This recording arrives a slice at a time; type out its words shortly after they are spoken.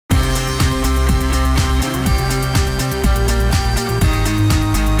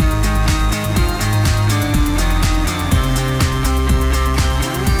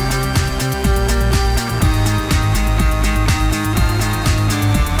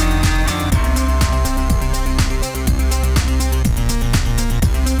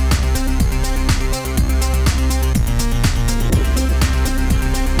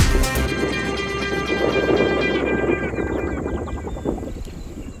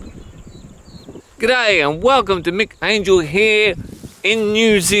G'day and welcome to Mick Angelhere in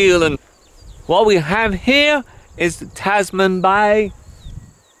New Zealand. What we have here is the Tasman Bay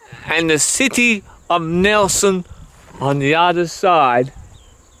and the city of Nelson on the other side.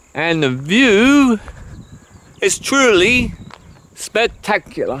 And the view is truly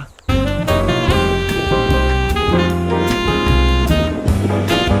spectacular.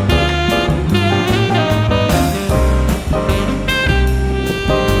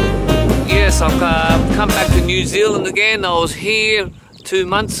 Yes, I've come back to New Zealand again. I was here 2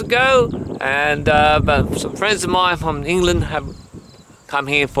 months ago, and some friends of mine from England have come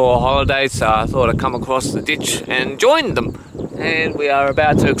here for a holiday, so I thought I'd come across the ditch and join them. And we are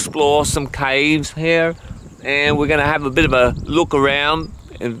about to explore some caves here, and we're going to have a bit of a look around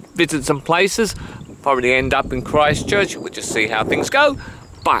and visit some places. Probably end up in Christchurch. We'll just see how things go.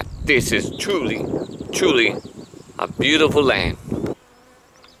 But this is truly, truly a beautiful land.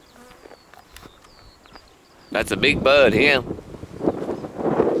 That's a big bird here.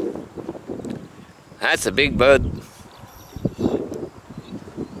 That's a big bird.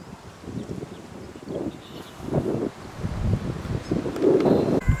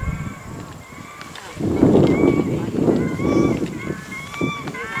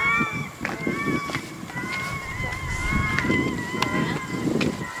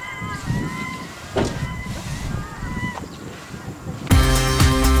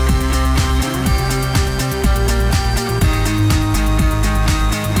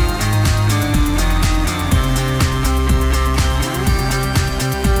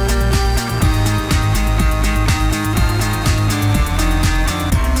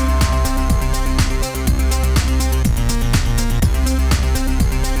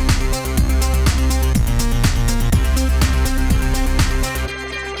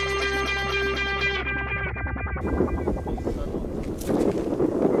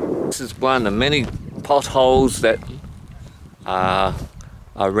 This is one of many potholes that are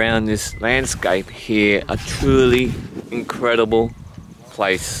around this landscape here. A truly incredible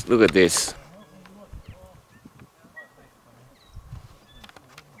place. Look at this.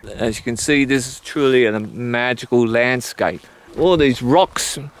 As you can see, this is truly a magical landscape. All these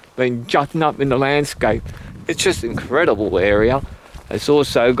rocks been jutting up in the landscape. It's just an incredible area. It's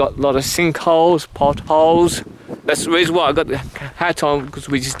also got a lot of sinkholes, potholes. That's the reason why I got the hat on, because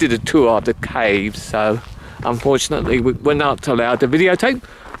we just did a tour of the caves. So unfortunately we're not allowed to videotape,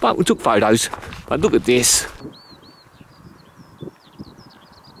 but we took photos. But look at this.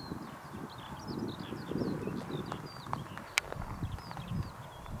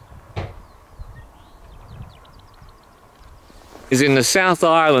 Is in the South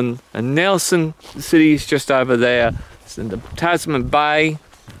Island, and Nelson, the city is just over there. It's in the Tasman Bay.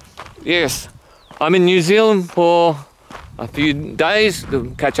 Yes, I'm in New Zealand for a few days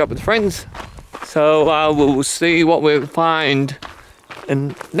to catch up with friends. So we'll see what we'll find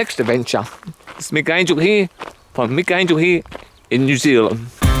in next adventure. It's Mick Angelhere from Mick Angelhere in New Zealand.